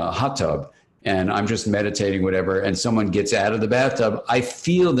 like in a hot tub, and I'm just meditating, whatever, and someone gets out of the bathtub, I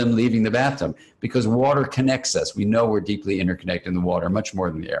feel them leaving the bathtub because water connects us. We know we're deeply interconnected in the water, much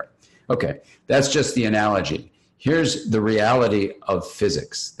more than the air. Okay, that's just the analogy. Here's the reality of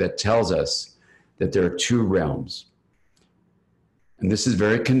physics that tells us that there are two realms. And this is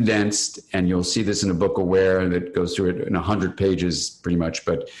very condensed, and you'll see this in a book, Aware, that goes through it in 100 pages pretty much,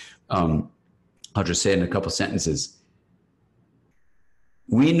 but I'll just say it in a couple sentences.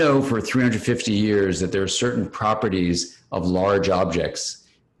 We know for 350 years that there are certain properties of large objects.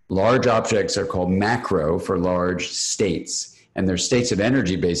 Large objects are called macro for large states, and they're states of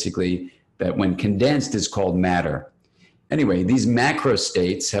energy, basically, that when condensed is called matter. Anyway, these macro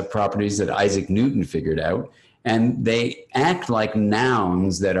states have properties that Isaac Newton figured out, and they act like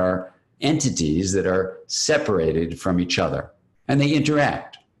nouns that are entities that are separated from each other, and they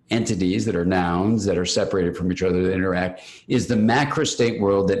interact. Entities that are nouns that are separated from each other that interact is the macro state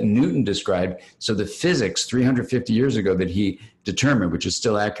world that Newton described. So the physics 350 years ago that he determined, which is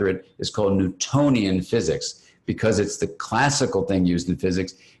still accurate, is called Newtonian physics because it's the classical thing used in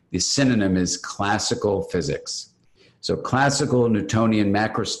physics. The synonym is classical physics. So classical, Newtonian,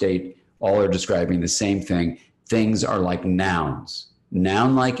 macro state, all are describing the same thing. Things are like nouns,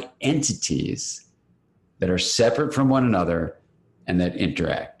 noun-like entities that are separate from one another and that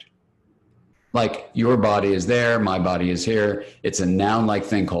interact. Like your body is there, my body is here. It's a noun-like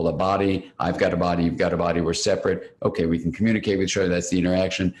thing called a body. I've got a body, you've got a body, we're separate. Okay, we can communicate with each other, that's the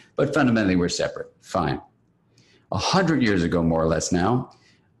interaction, but fundamentally we're separate, fine. 100 years ago, more or less now,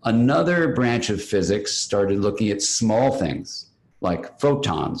 another branch of physics started looking at small things like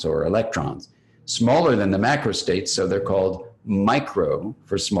photons or electrons, smaller than the macro states, so they're called micro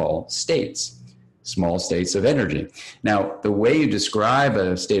for small states of energy. Now, the way you describe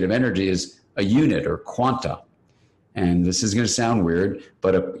a state of energy is a unit or quanta. And this is going to sound weird,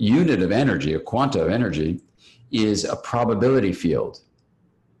 but a unit of energy, a quanta of energy, is a probability field,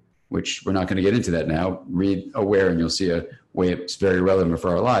 which we're not going to get into that now. Read Aware and you'll see a way it's very relevant for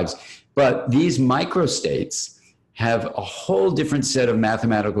our lives. But these microstates have a whole different set of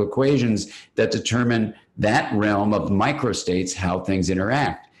mathematical equations that determine that realm of microstates, how things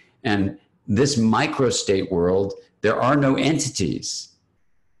interact. And this microstate world, there are no entities.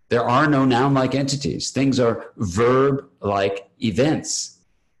 There are no noun-like entities. Things are verb-like events.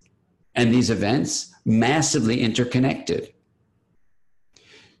 and these events massively interconnected.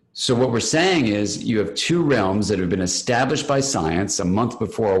 So what we're saying is you have two realms that have been established by science. A month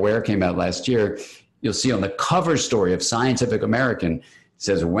before Aware came out last year, you'll see on the cover story of Scientific American, it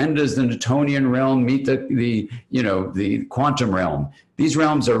says, when does the Newtonian realm meet the quantum realm? These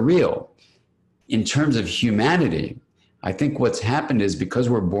realms are real. In terms of humanity, I think what's happened is because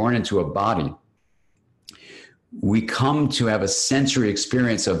we're born into a body, we come to have a sensory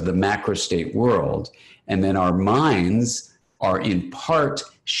experience of the macro state world, and then our minds are in part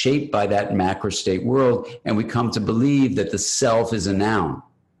shaped by that macro state world, and we come to believe that the self is a noun,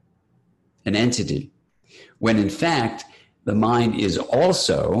 an entity, when in fact the mind is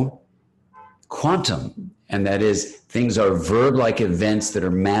also quantum, and that is things are verb-like events that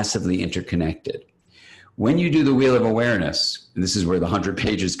are massively interconnected. When you do the Wheel of Awareness, and this is where the 100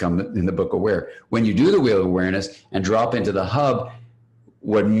 pages come in the book Aware, when you do the Wheel of Awareness and drop into the hub,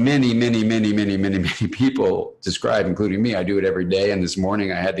 what many people describe, including me, I do it every day. And this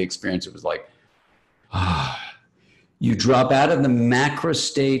morning I had the experience, it was like, you drop out of the macro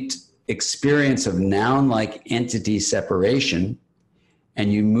state experience of noun-like entity separation,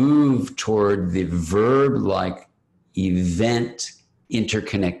 and you move toward the verb-like event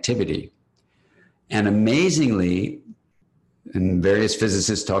interconnectivity. And amazingly, and various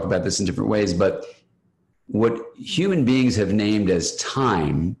physicists talk about this in different ways, but what human beings have named as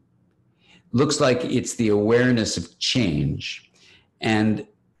time looks like it's the awareness of change. And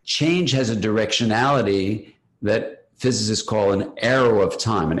change has a directionality that physicists call an arrow of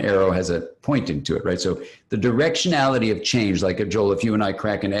time. An arrow has a pointing to it, right? So the directionality of change, like Joel, if you and I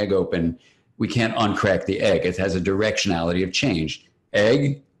crack an egg open, we can't uncrack the egg. It has a directionality of change.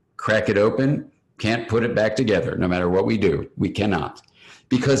 Egg, crack it open, can't put it back together. No matter what we do, we cannot.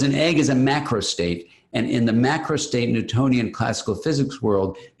 Because an egg is a macro state, and in the macro state Newtonian classical physics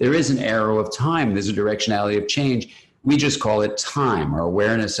world, there is an arrow of time. There's a directionality of change. We just call it time. Our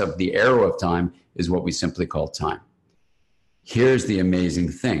awareness of the arrow of time is what we simply call time. Here's the amazing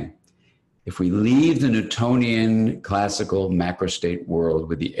thing. If we leave the Newtonian classical macro state world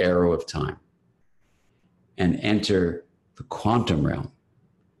with the arrow of time and enter the quantum realm,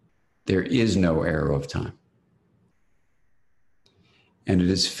 there is no arrow of time. And it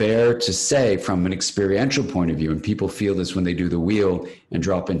is fair to say from an experiential point of view, and people feel this when they do the wheel and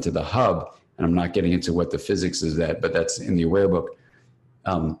drop into the hub, and I'm not getting into what the physics is that, but that's in the Aware book.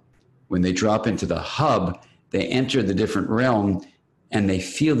 When they drop into the hub, they enter the different realm and they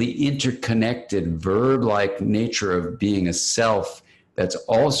feel the interconnected verb-like nature of being a self that's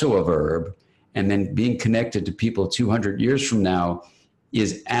also a verb, and then being connected to people 200 years from now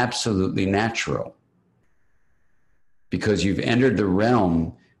is absolutely natural. Because you've entered the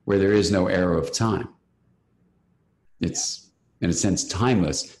realm where there is no arrow of time. It's, in a sense,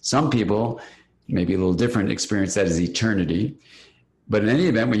 timeless. Some people, maybe a little different, experience that as eternity. But in any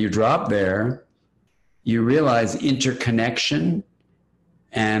event, when you drop there, you realize interconnection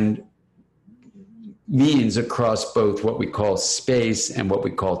and means across both what we call space and what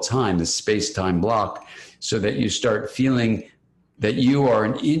we call time, the space-time block, so that you start feeling that you are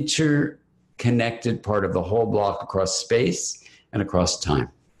an interconnected part of the whole block across space and across time.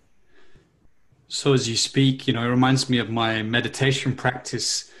 So as you speak, it reminds me of my meditation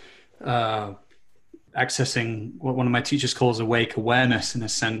practice, accessing what one of my teachers calls awake awareness, in a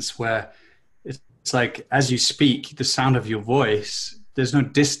sense where it's like, as you speak, the sound of your voice, there's no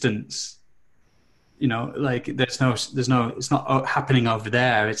distance, like it's not happening over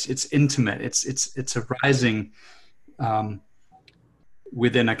there. It's intimate. It's arising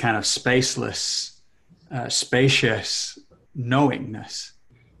within a kind of spaceless, spacious knowingness.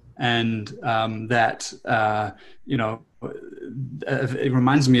 And that, it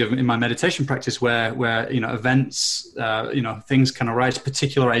reminds me of in my meditation practice where events, things can arise,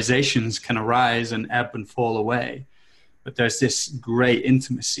 particularizations can arise and ebb and fall away. But there's this great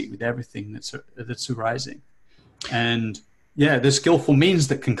intimacy with everything that's arising. And yeah, there's skillful means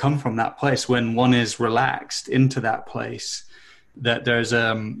that can come from that place when one is relaxed into that place, that there's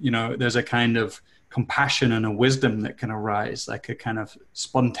a kind of compassion and a wisdom that can arise, like a kind of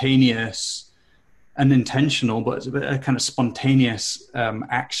spontaneous, unintentional, but a kind of spontaneous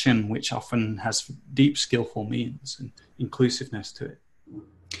action, which often has deep skillful means and inclusiveness to it.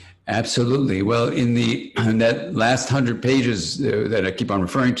 Absolutely. Well, in that last 100 pages that I keep on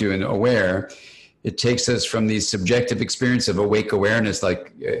referring to in Aware, it takes us from the subjective experience of awake awareness,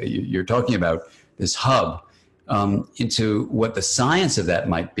 like you're talking about, this hub, into what the science of that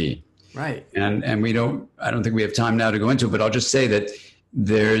might be. Right. And I don't think we have time now to go into it, but I'll just say that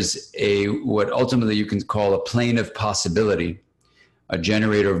there's what ultimately you can call a plane of possibility a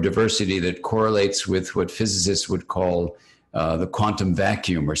generator of diversity that correlates with what physicists would call the quantum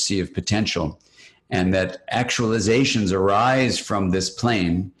vacuum or sea of potential, and that actualizations arise from this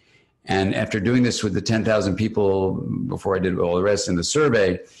plane. And after doing this with the 10,000 people before I did all the rest in the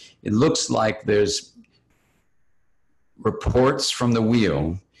survey, it looks like there's reports from the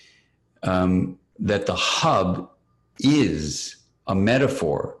wheel that the hub is a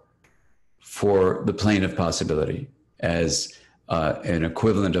metaphor for the plane of possibility as an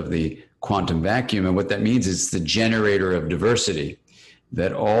equivalent of the quantum vacuum. And what that means is the generator of diversity,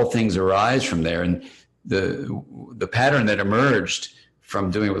 that all things arise from there. And the pattern that emerged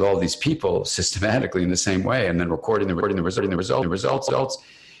from doing it with all these people systematically in the same way, and then recording the results,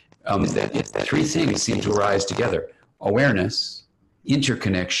 is that three things seem to arise together: awareness,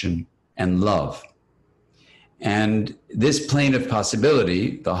 interconnection, and love. And this plane of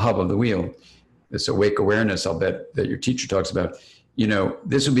possibility, the hub of the wheel, this awake awareness, I'll bet that your teacher talks about,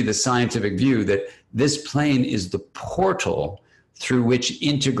 this would be the scientific view, that this plane is the portal through which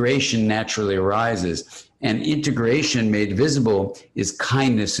integration naturally arises. And integration made visible is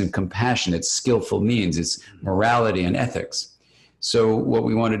kindness and compassion. It's skillful means, it's morality and ethics. So what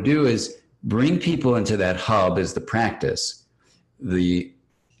we want to do is bring people into that hub as the practice. The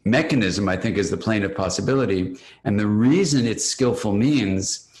mechanism, I think, is the plane of possibility. And the reason it's skillful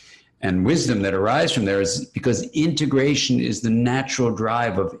means and wisdom that arise from there is because integration is the natural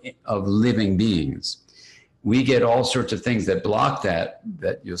drive of living beings. We get all sorts of things that block that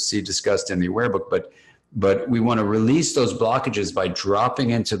you'll see discussed in the Aware book, but we want to release those blockages by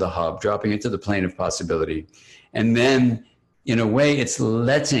dropping into the hub, dropping into the plane of possibility. And then, in a way, it's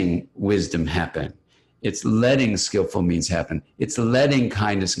letting wisdom happen. It's letting skillful means happen. It's letting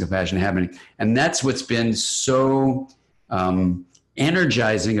kindness and compassion happen. And that's what's been so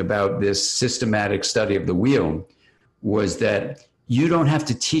energizing about this systematic study of the wheel, was that you don't have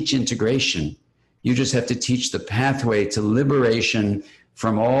to teach integration. You just have to teach the pathway to liberation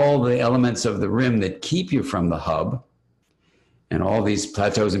from all the elements of the rim that keep you from the hub, and all these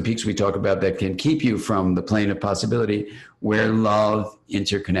plateaus and peaks we talk about that can keep you from the plane of possibility, where love,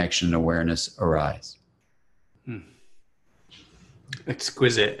 interconnection, and awareness arise.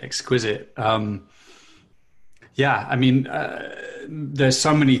 Exquisite. Yeah, I mean, there's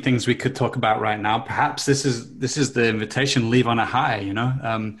so many things we could talk about right now. Perhaps this is the invitation. Leave on a high.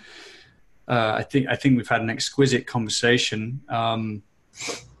 I think we've had an exquisite conversation.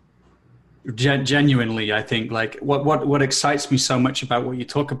 Genuinely, I think, like what excites me so much about what you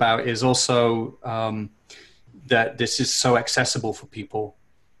talk about is also that this is so accessible for people.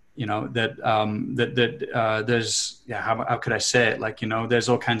 There's, how could I say it? Like, there's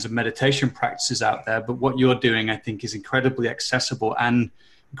all kinds of meditation practices out there, but what you're doing, I think, is incredibly accessible and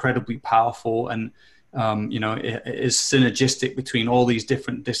incredibly powerful. And, it is synergistic between all these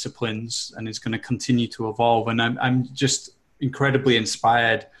different disciplines, and it's going to continue to evolve. And I'm just incredibly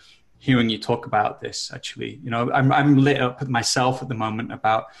inspired hearing you talk about this, actually. I'm lit up myself at the moment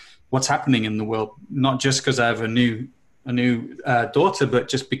about what's happening in the world, not just because I have a new daughter, but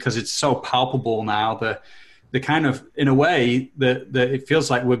just because it's so palpable now, the kind of, in a way, that it feels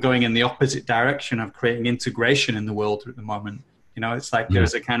like we're going in the opposite direction of creating integration in the world at the moment. It's like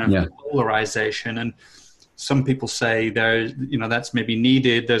there's a kind of polarization, and some people say that's maybe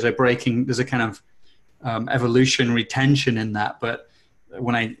needed. There's a kind of evolutionary tension in that. But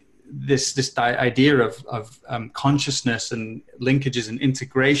when this idea of consciousness and linkages and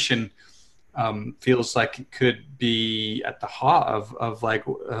integration feels like it could be at the heart of like,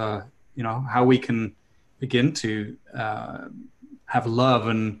 how we can begin to have love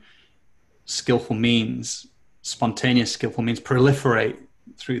and skillful means, spontaneous skillful means, proliferate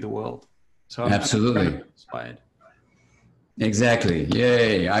through the world. So absolutely I'm inspired. Exactly.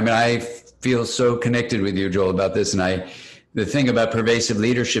 Yay. I mean, I feel so connected with you, Joel, about this. And the thing about pervasive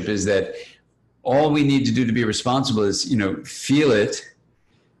leadership is that all we need to do to be responsible is, feel it,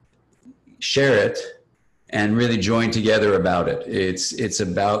 share it, and really join together about it. It's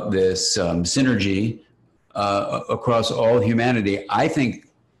about this synergy across all humanity. I think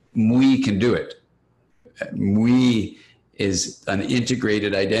we can do it. We is an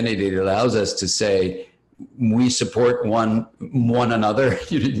integrated identity that allows us to say we support one another.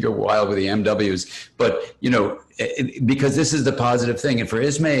 You didn't go wild with the MWs, but because this is the positive thing. And for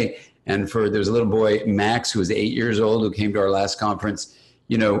Ismay, and there was a little boy, Max, who was 8 years old, who came to our last conference.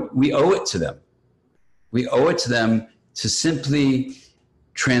 We owe it to them. We owe it to them to simply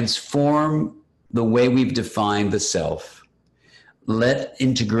transform the way we've defined the self. Let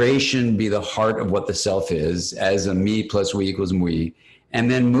integration be the heart of what the self is, as a me plus we equals we, and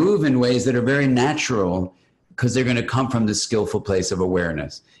then move in ways that are very natural because they're going to come from the skillful place of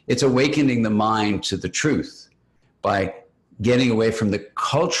awareness. It's awakening the mind to the truth by getting away from the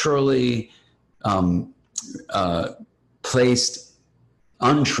culturally placed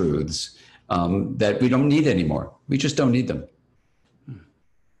untruths that we don't need anymore. We just don't need them.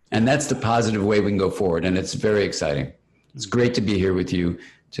 And that's the positive way we can go forward. And it's very exciting. It's great to be here with you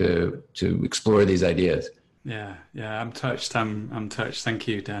to explore these ideas. Yeah, I'm touched. I'm touched. Thank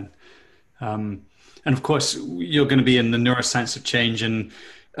you, Dan. And of course, you're going to be in the neuroscience of change and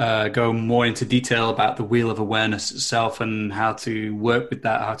go more into detail about the wheel of awareness itself and how to work with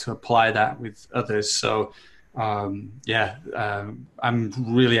that, how to apply that with others. So, I'm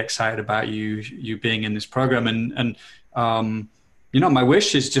really excited about you being in this program. And my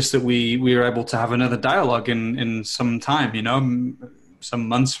wish is just that we are able to have another dialogue in some time, some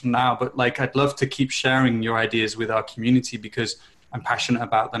months from now. But I'd love to keep sharing your ideas with our community because I'm passionate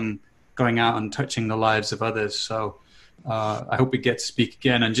about them going out and touching the lives of others. So I hope we get to speak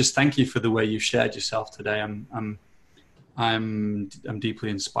again. And just thank you for the way you shared yourself today. I'm deeply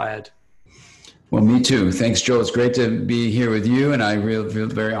inspired. Well, me too. Thanks, Joel. It's great to be here with you, and I feel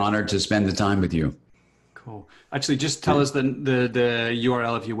very honored to spend the time with you. Cool. Actually, just tell us the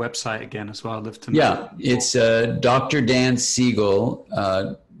URL of your website again as well. I'd love to know. Yeah, it's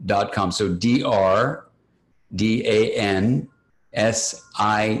drdansiegel.com. So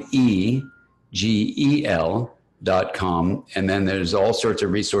DRDANSIEGEL.com. And then there's all sorts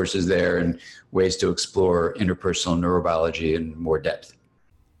of resources there and ways to explore interpersonal neurobiology in more depth.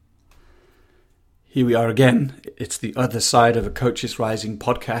 Here we are again. It's the other side of a Coaches Rising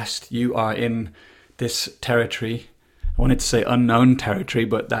podcast. You are in this territory. I wanted to say unknown territory,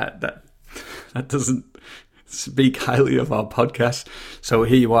 but that doesn't speak highly of our podcast. So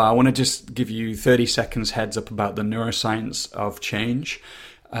here you are. I want to just give you 30 seconds heads up about the neuroscience of change.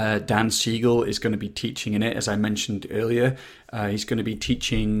 Dan Siegel is going to be teaching in it, as I mentioned earlier. He's going to be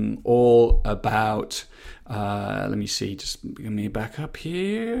teaching all about, let me see, just let me back up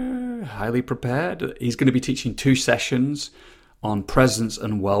here. Highly prepared. He's going to be teaching 2 sessions on presence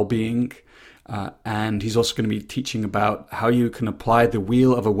and well-being. And he's also going to be teaching about how you can apply the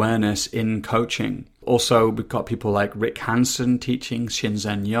wheel of awareness in coaching. Also, we've got people like Rick Hansen teaching,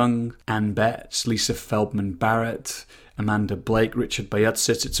 Shinzen Young, Ann Betts, Lisa Feldman Barrett, Amanda Blake, Richard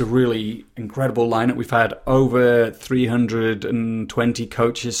Bayatsis. It's a really incredible lineup. We've had over 320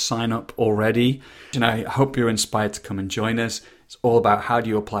 coaches sign up already. And I hope you're inspired to come and join us. It's all about how do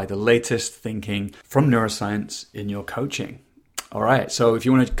you apply the latest thinking from neuroscience in your coaching. All right, so if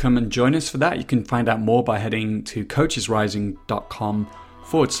you want to come and join us for that, you can find out more by heading to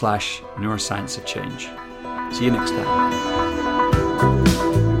coachesrising.com/neuroscience of change. See you next time.